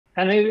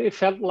And it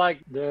felt like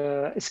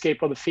the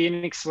Escape of the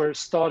Phoenix were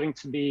starting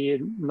to be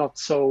not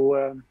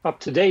so up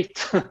to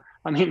date.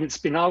 I mean, it's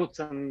been out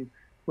and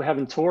we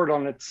haven't toured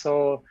on it,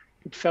 so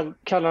it felt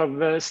kind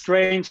of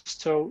strange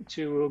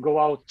to go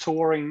out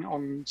touring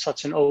on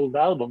such an old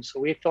album. So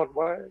we thought,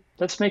 well,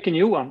 let's make a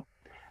new one.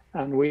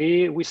 And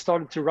we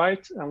started to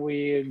write, and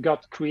we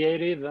got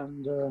creative,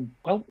 and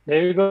well,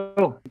 there you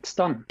go, it's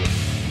done.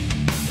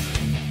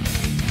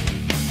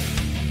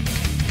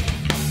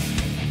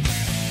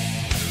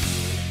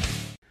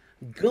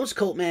 Ghost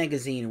Cult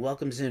Magazine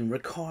welcomes in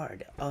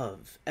Rikard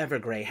of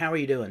Evergrey. How are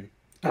you doing?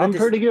 Good I'm to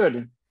pretty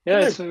good.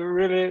 Yeah, good. it's a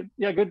really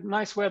good,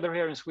 nice weather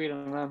here in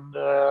Sweden,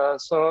 and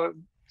so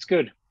it's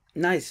good.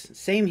 Nice.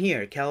 Same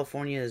here.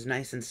 California is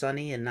nice and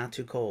sunny and not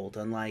too cold,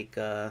 unlike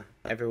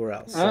everywhere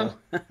else. Uh,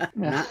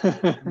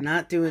 So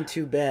not doing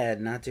too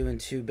bad. Not doing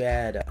too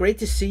bad. Great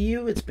to see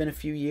you. It's been a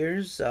few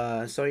years.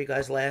 Saw you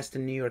guys last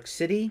in New York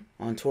City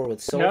on tour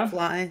with yeah,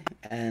 Soulfly,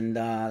 and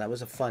that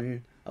was a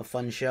fun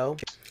show.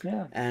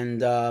 yeah.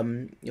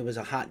 And it was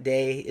a hot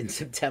day in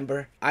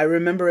September. I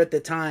remember at the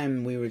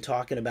time we were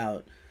talking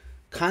about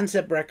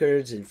concept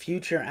records and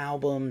future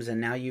albums, and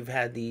now you've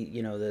had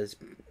this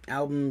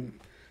album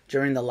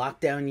during the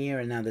lockdown year,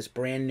 and now this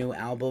brand new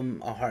album,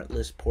 A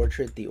Heartless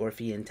Portrait, The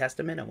Orphean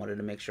Testament. I wanted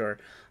to make sure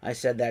I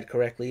said that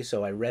correctly,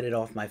 so I read it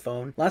off my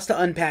phone. Lots to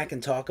unpack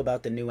and talk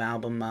about the new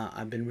album.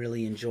 I've been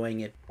really enjoying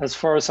it. As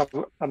far as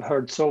I've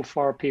heard so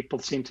far, people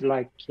seem to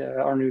like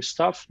our new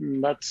stuff,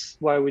 and that's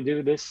why we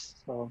do this.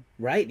 So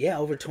Right? Yeah,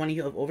 over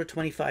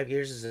 25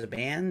 years as a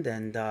band,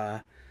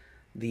 and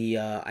the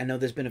I know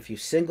there's been a few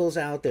singles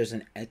out. There's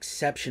an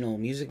exceptional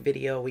music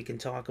video we can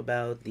talk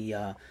about.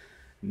 The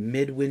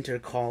Midwinter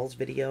Calls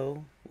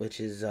video,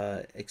 which is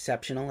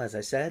exceptional, as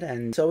I said,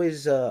 and it's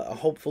always a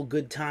hopeful,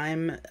 good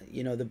time.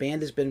 You know, the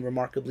band has been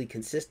remarkably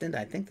consistent.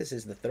 I think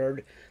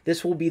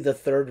this will be the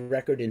third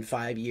record in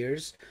 5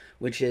 years,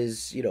 which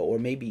is, or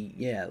maybe,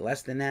 yeah,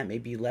 less than that,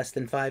 maybe less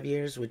than 5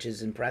 years, which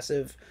is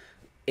impressive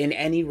in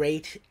any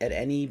rate at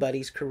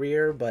anybody's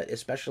career, but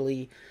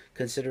especially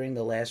considering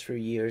the last few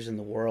years in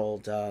the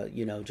world,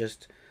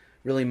 just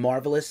really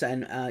marvelous.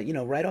 And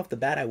right off the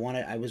bat, I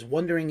was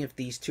wondering if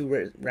these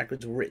two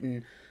records were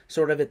written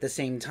sort of at the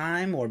same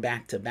time or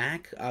back to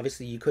back.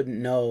 Obviously, you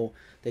couldn't know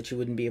that you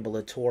wouldn't be able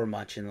to tour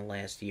much in the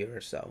last year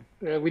or so.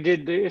 we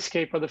did the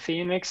Escape of the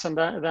Phoenix, and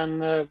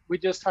then we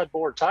just had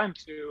more time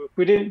to.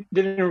 We didn't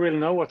really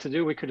know what to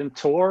do. We couldn't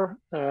tour,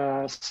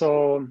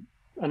 so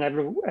and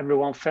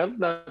everyone felt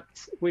that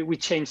we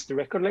changed the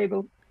record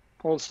label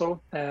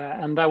also,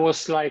 and that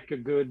was like a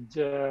good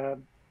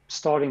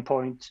starting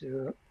point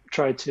to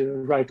try to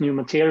write new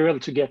material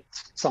to get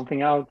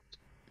something out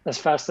as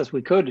fast as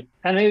we could.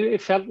 And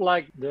it felt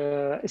like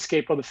the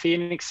Escape of the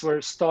Phoenix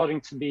were starting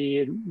to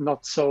be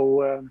not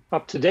so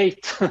up to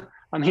date.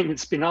 I mean,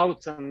 it's been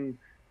out and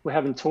we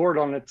haven't toured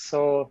on it,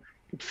 so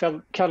it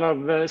felt kind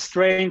of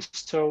strange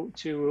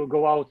to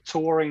go out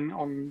touring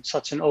on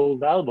such an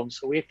old album.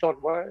 So we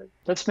thought, well,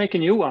 let's make a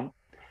new one.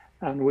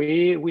 And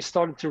we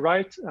started to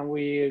write, and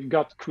we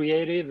got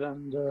creative,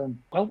 and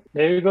well,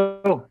 there you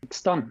go,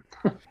 it's done.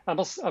 I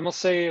must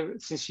say,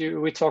 since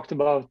we talked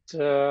about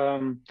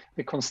the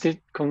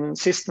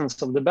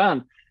consistency of the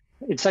band,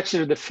 it's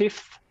actually the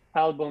fifth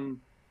album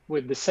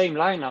with the same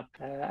lineup,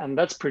 and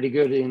that's pretty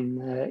good in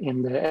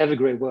the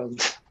Evergrey world,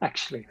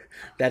 actually.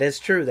 That is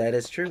true. That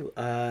is true.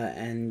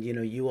 And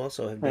you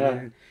also have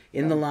been Yeah,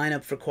 in the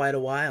lineup for quite a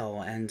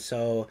while, and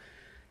so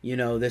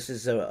this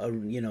is a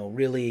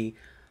really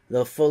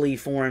the fully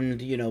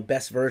formed,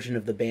 best version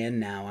of the band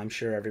now. I'm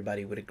sure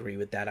everybody would agree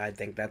with that. I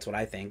think that's what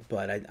I think,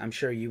 but I'm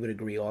sure you would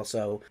agree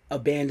also. A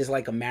band is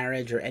like a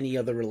marriage or any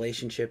other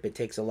relationship. It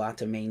takes a lot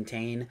to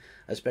maintain,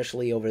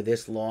 especially over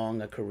this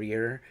long a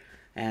career,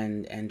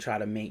 and try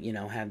to make,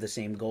 have the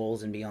same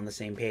goals and be on the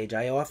same page.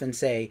 I often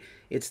say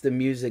it's the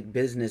music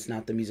business,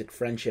 not the music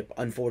friendship,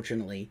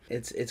 unfortunately.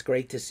 It's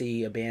great to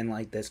see a band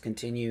like this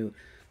continue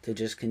to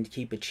just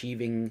keep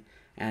achieving.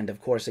 And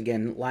of course,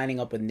 again, lining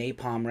up with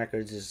Napalm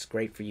Records is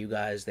great for you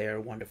guys. They're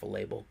a wonderful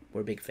label.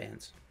 We're big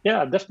fans.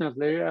 yeah,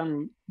 definitely.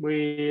 And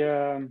we,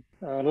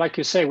 like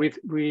you say,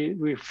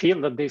 we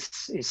feel that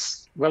this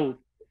is, well,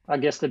 I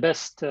guess the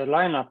best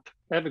lineup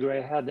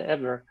Evergrey had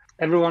ever.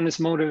 Everyone is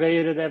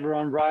motivated.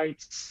 Everyone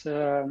writes.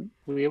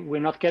 We're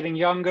not getting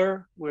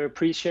younger. We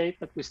appreciate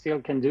that we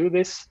still can do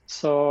this.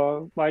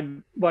 So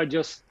why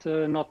just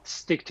not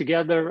stick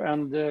together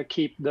and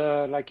keep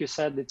like you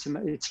said,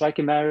 it's like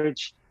a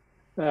marriage.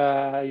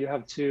 You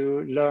have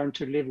to learn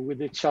to live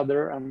with each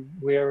other, and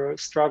we're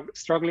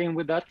struggling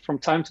with that from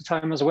time to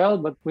time as well,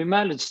 but we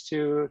managed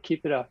to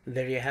keep it up.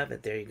 There you have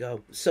it. There you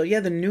go. So yeah,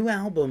 the new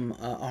album,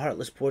 A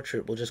Heartless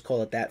Portrait, we'll just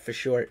call it that for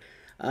short.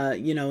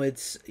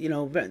 It's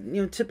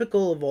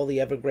typical of all the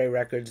Evergrey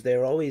records.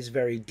 They're always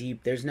very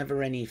deep. There's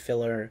never any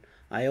filler.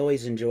 I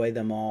always enjoy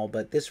them all,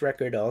 but this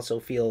record also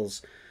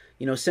feels,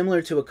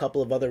 similar to a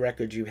couple of other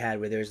records you've had,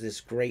 where there's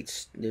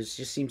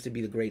just seems to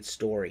be the great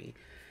story.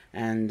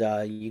 And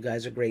you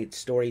guys are great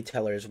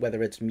storytellers,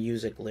 whether it's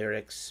music,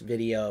 lyrics,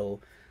 video,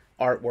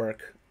 artwork.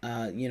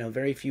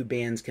 Very few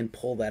bands can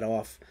pull that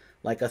off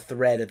like a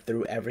thread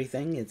through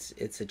everything.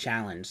 It's a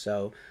challenge.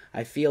 So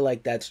I feel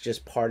like that's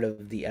just part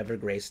of the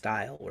Evergrey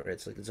style, where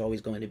it's like it's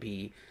always going to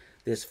be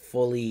this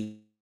fully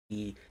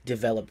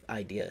developed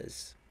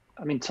ideas.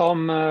 I mean,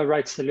 Tom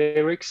writes the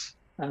lyrics,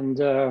 and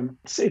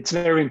it's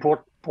very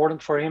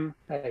important for him.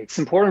 It's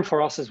important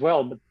for us as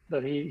well,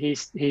 but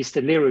he's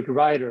the lyric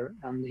writer,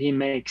 and he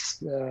makes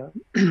the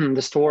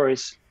the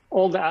stories.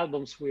 All the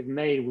albums we've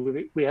made,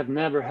 we have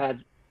never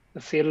had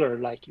a filler,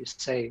 like you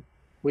say.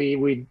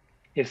 We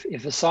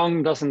if a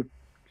song doesn't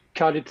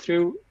cut it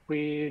through,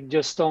 we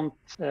just don't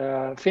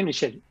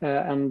finish it.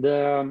 And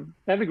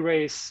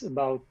Evergrey is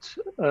about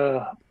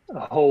a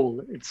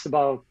whole. It's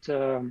about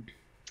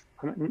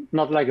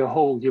not like a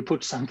hole you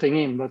put something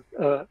in, but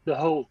the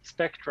whole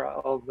spectra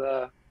of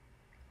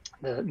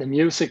the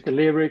music, the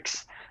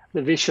lyrics,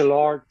 the visual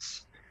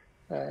arts.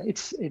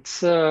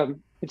 It's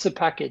a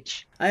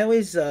package. I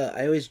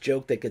always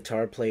joke that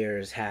guitar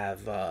players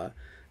have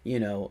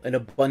an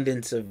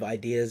abundance of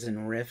ideas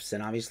and riffs,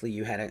 and obviously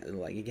you had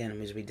like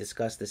again as we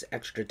discussed this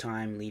extra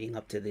time leading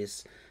up to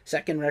this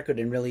second record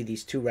and really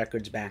these two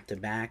records back to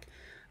back.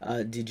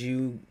 Did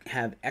you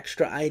have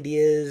extra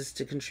ideas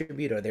to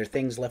contribute? Are there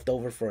things left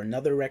over for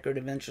another record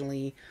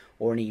eventually,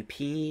 or an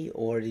EP,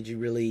 or did you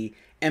really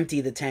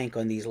empty the tank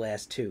on these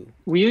last two?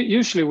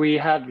 We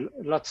had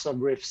lots of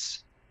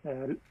riffs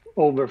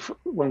over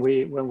when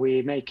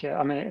we make.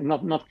 I mean,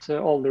 not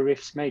all the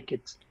riffs make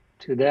it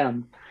to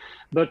them,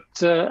 but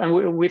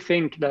and we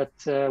think that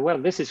well,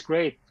 this is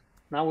great.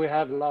 Now we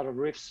have a lot of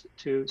riffs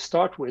to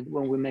start with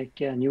when we make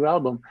a new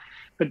album,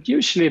 but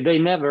usually they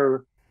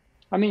never.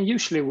 I mean,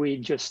 usually we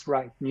just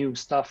write new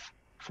stuff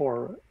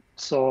for,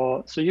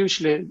 so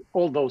usually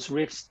all those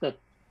riffs that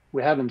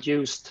we haven't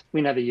used,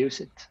 we never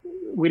use it.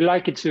 We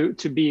like it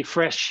to be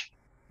fresh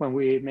when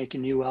we make a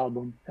new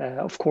album.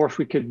 Of course,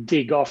 we could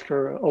dig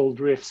after old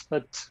riffs,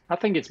 but I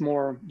think it's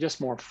more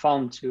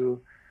fun to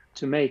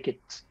make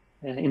it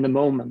in the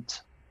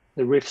moment.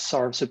 The riffs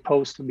are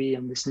supposed to be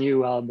on this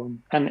new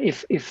album, and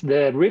if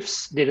the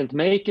riffs didn't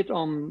make it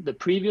on the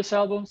previous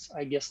albums,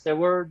 I guess they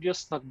were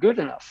just not good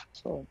enough.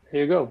 So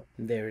here you go.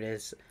 There it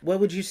is. What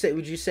would you say?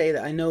 Would you say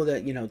that I know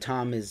that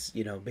Tom is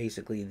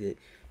basically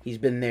he's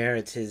been there.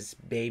 It's his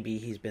baby.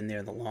 He's been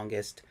there the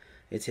longest.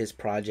 It's his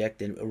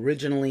project and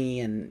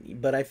originally,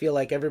 but I feel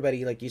like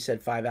everybody, like you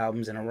said, 5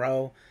 albums in a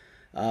row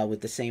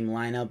with the same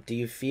lineup. Do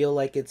you feel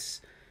like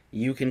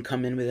you can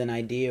come in with an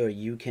idea, or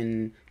you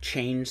can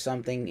change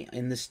something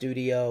in the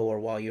studio or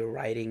while you're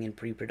writing in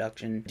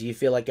pre-production? Do you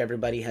feel like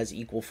everybody has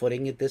equal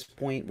footing at this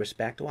point,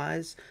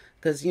 respect-wise?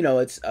 Because,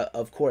 it's,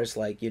 of course,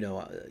 like, you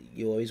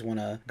always want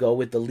to go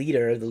with the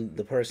leader,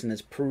 the person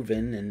that's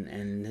proven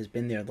and has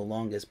been there the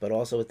longest, but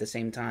also at the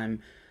same time,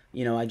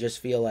 I just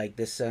feel like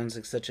this sounds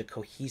like such a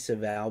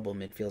cohesive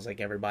album. It feels like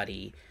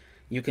everybody...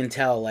 You can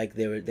tell like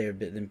there have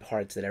been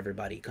parts that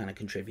everybody kind of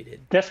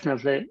contributed.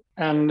 Definitely,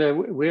 and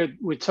we're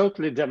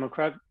totally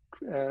democratic.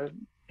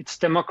 It's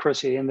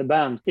democracy in the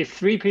band. If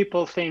 3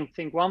 people think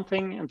one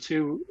thing and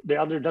 2 the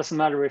other, doesn't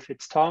matter if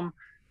it's Tom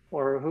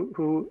or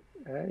who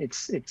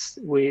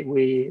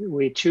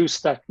we choose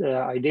that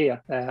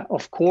idea.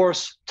 Of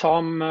course,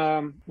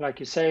 Tom, like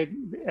you said,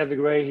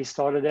 Evergrey. He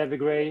started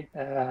Evergrey.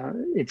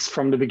 It's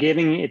from the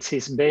beginning. It's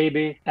his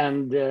baby,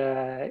 and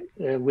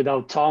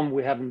without Tom,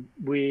 we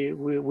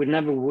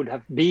never would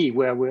have be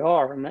where we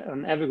are,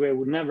 and Evergrey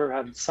would never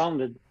have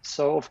sounded.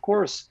 So of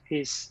course,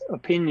 his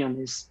opinion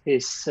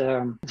is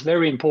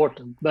very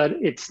important, but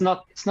it's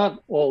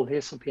not all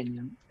his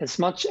opinion. It's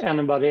much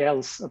anybody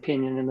else's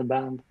opinion in the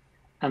band.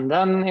 And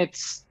then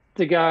it's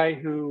the guy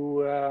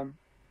who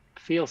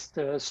feels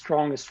the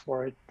strongest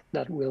for it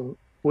that will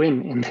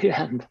win in the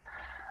end.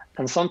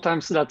 And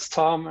sometimes that's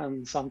Tom,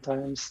 and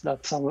sometimes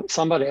that's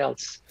somebody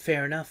else.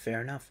 Fair enough.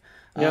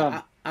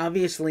 Yeah.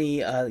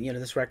 Obviously,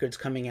 this record's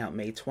coming out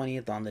May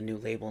 20th on the new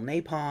label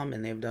Napalm,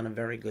 and they've done a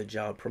very good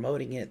job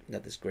promoting it.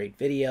 Got this great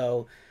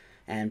video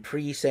and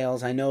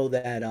pre-sales. I know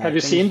that. Have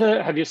you seen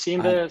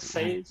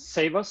the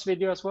Save Us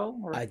video as well?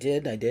 Or? I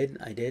did.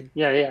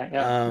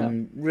 Yeah.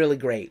 Really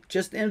great.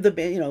 Just and the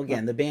band,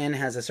 again, the band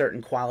has a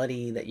certain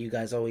quality that you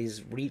guys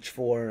always reach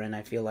for, and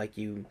I feel like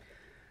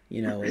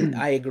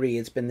I agree.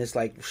 It's been this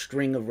like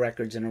string of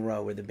records in a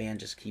row where the band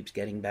just keeps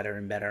getting better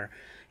and better.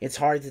 It's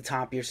hard to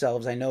top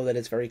yourselves. I know that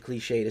it's very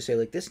cliche to say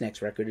like this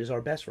next record is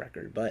our best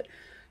record, but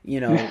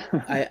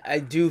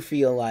I do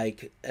feel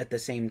like at the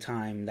same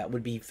time that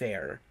would be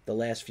fair. The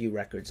last few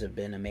records have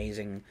been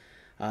amazing,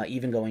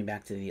 even going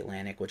back to The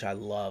Atlantic, which I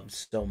loved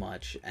so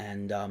much,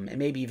 and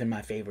maybe even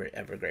my favorite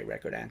Evergrey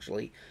record,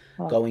 actually.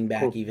 Going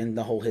back, cool. Even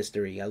the whole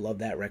history. I love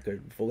that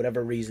record. For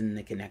whatever reason,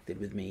 it connected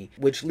with me.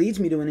 Which leads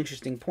me to an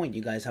interesting point.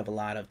 You guys have a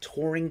lot of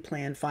touring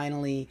planned,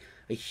 finally.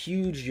 A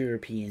huge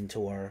European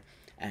tour,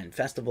 and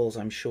festivals,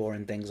 I'm sure,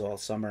 and things all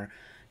summer.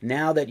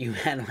 Now that you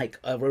had like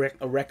a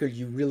record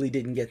you really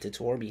didn't get to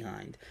tour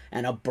behind,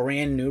 and a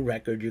brand new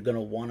record you're going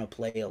to want to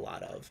play a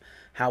lot of,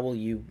 how will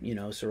you,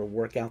 sort of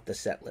work out the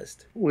set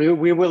list? We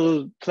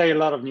will play a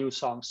lot of new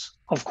songs,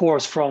 of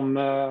course, from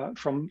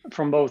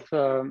both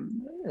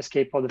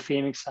Escape of the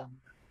Phoenix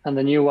and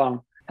the new one.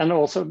 And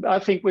also, I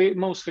think we're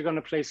mostly going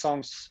to play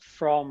songs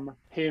from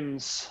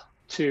hymns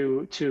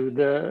to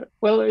the,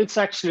 well, it's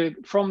actually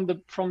from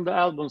the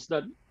albums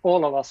that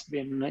all of us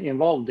been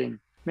involved in.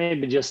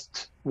 Maybe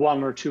just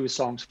one or two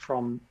songs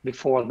from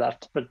before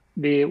that, but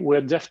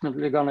we're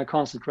definitely going to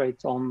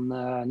concentrate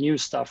on new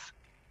stuff.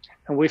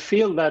 And we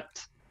feel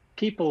that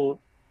people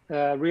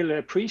really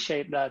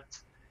appreciate that,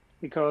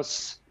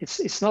 because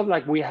it's not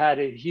like we had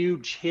a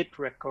huge hit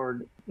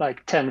record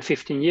like 10,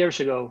 15 years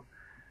ago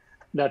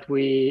that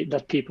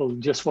people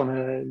just want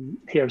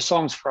to hear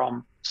songs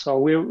from. So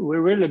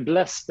we're really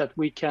blessed that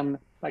we can,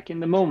 like in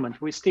the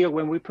moment, we still,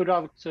 when we put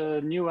out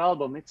a new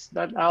album, it's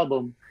that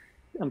album,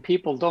 and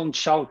people don't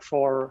shout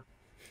for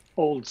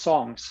old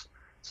songs.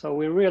 So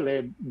we're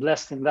really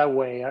blessed in that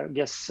way. I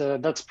guess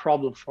that's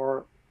problem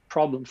for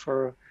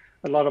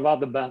a lot of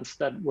other bands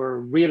that were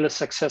really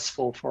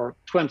successful for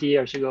 20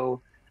 years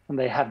ago, and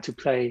they had to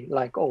play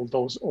like all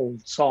those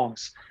old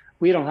songs.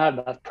 We don't have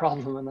that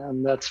problem,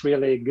 and that's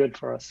really good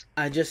for us.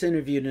 I just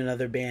interviewed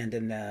another band,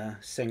 and the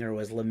singer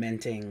was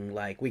lamenting,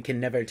 like, we can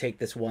never take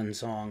this one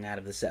song out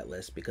of the set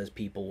list because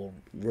people will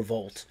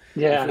revolt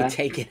if we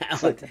take it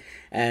out,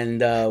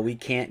 and we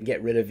can't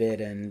get rid of it,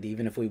 and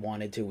even if we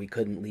wanted to, we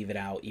couldn't leave it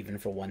out even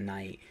for one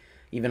night,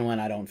 even when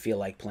I don't feel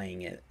like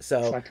playing it.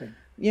 So,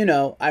 you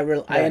know, I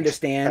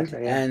understand,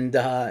 and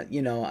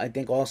you know, I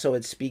think also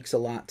it speaks a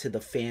lot to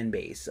the fan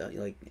base.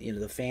 Like, you know,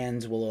 the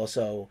fans will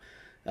also.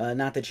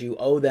 Not that you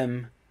owe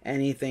them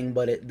anything,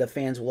 but the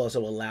fans will also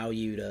allow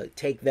you to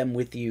take them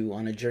with you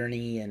on a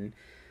journey and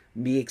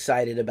be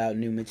excited about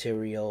new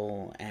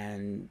material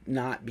and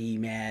not be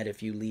mad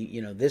if you leave.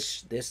 You know,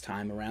 this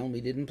time around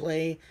we didn't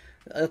play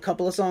a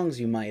couple of songs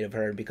you might have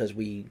heard because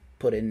we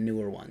put in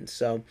newer ones.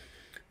 So,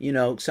 you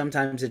know,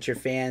 sometimes it's your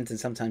fans and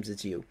sometimes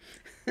it's you,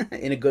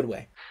 in a good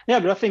way.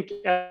 Yeah, but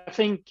I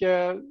think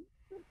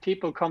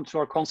people come to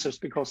our concerts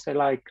because they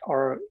like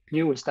our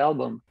newest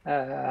album.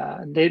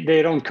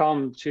 They don't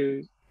come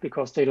to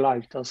because they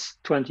liked us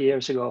 20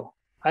 years ago.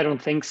 I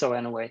don't think so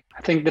anyway.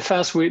 I think the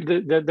fans,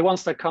 the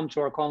ones that come to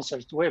our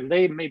concerts, well,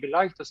 they maybe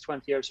liked us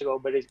 20 years ago,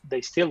 but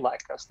they still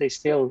like us. They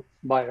still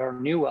buy our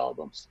new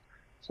albums.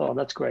 So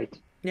that's great.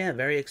 Yeah,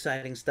 very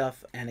exciting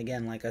stuff. And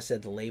again, like I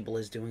said, the label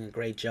is doing a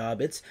great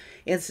job. It's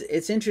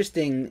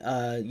interesting.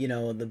 You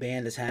know, the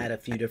band has had a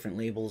few different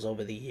labels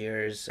over the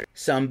years,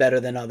 some better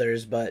than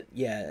others. But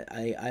yeah,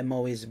 I'm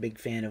always a big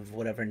fan of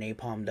whatever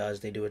Napalm does.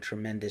 They do a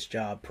tremendous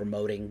job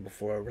promoting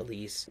before a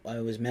release. I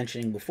was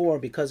mentioning before,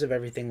 because of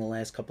everything the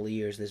last couple of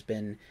years, there's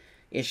been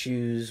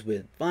issues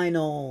with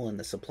vinyl and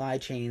the supply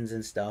chains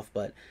and stuff,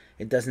 but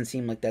it doesn't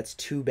seem like that's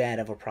too bad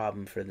of a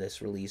problem for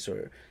this release,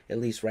 or at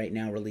least right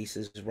now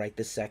releases right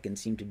this second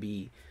seem to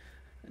be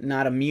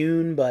not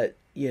immune, but,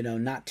 you know,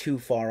 not too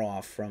far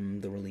off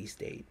from the release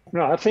date.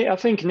 No, I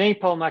think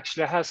Napalm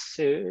actually has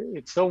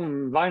its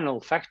own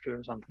vinyl factory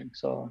or something,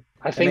 so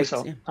I think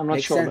so. Yeah, I'm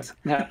not sure. But,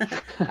 yeah.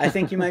 I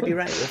think you might be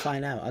right. We'll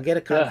find out. I'll get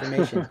a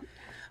confirmation.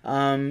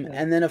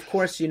 And then, of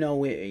course, you know,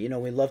 we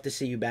love to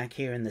see you back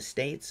here in the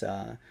States,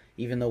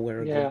 even though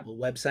we're a global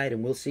website,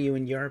 and we'll see you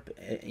in Europe,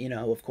 you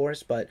know, of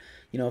course. But,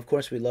 you know, of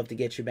course, we'd love to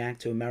get you back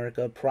to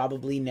America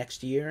probably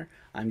next year,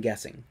 I'm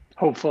guessing.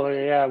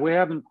 Hopefully, yeah.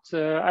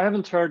 I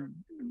haven't heard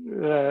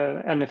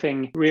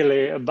anything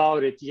really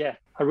about it yet.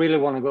 I really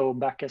want to go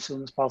back as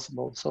soon as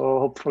possible. So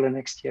hopefully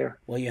next year.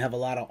 Well, you have a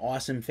lot of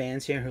awesome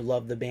fans here who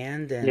love the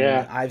band, and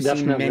I've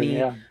definitely,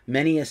 seen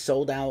many a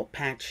sold out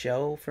packed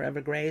show for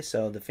Evergrey.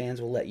 So the fans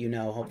will let you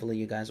know. Hopefully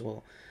you guys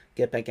will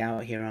get back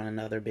out here on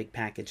another big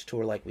package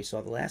tour like we saw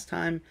the last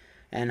time,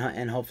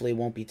 and hopefully it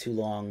won't be too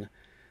long.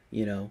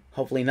 You know,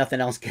 hopefully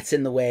nothing else gets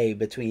in the way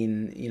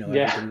between, you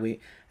know,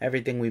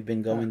 everything we've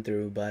been going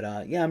through.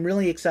 But yeah, I'm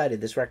really excited.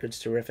 This record's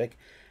terrific,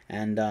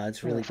 and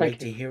it's really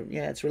great to hear.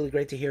 Yeah, it's really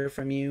great to hear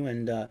from you,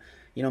 and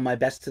you know, my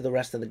best to the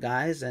rest of the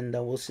guys, and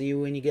we'll see you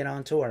when you get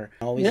on tour.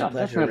 Always a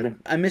pleasure. Definitely.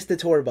 I miss the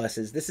tour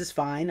buses. This is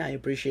fine. I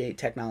appreciate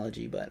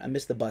technology, but I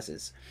miss the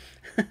buses.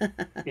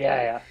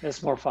 yeah,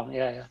 it's more fun.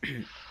 Yeah.